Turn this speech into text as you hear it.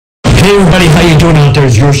Hey everybody, how you doing out there?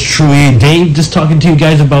 It's yours truly, Dave, just talking to you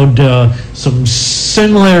guys about some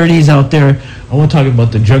similarities out there. I want to talk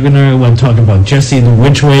about the Juggernaut. I want to talk about Jesse the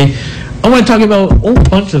Which Way. I want to talk about a whole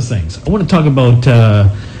bunch of things. I want to talk about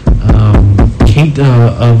Kate,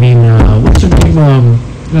 what's her name?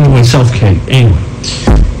 Anyway, Self-Kate.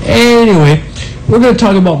 Anyway, we're going to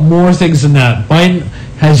talk about more things than that. Biden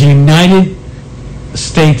has United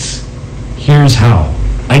States. Here's how.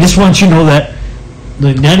 I just want you to know that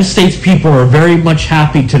the United States people are very much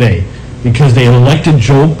happy today because they elected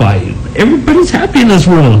Joe Biden. Everybody's happy in this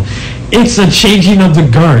world. It's the changing of the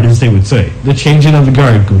guard, as they would say. The changing of the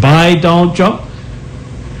guard. Goodbye, Donald Trump.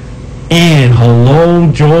 And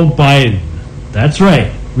hello, Joe Biden. That's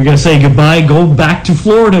right. We're going to say goodbye, go back to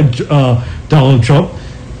Florida, Donald Trump.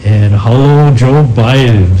 And hello, Joe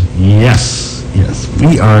Biden. Yes,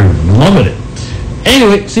 we are loving it.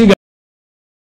 Anyway, see you guys.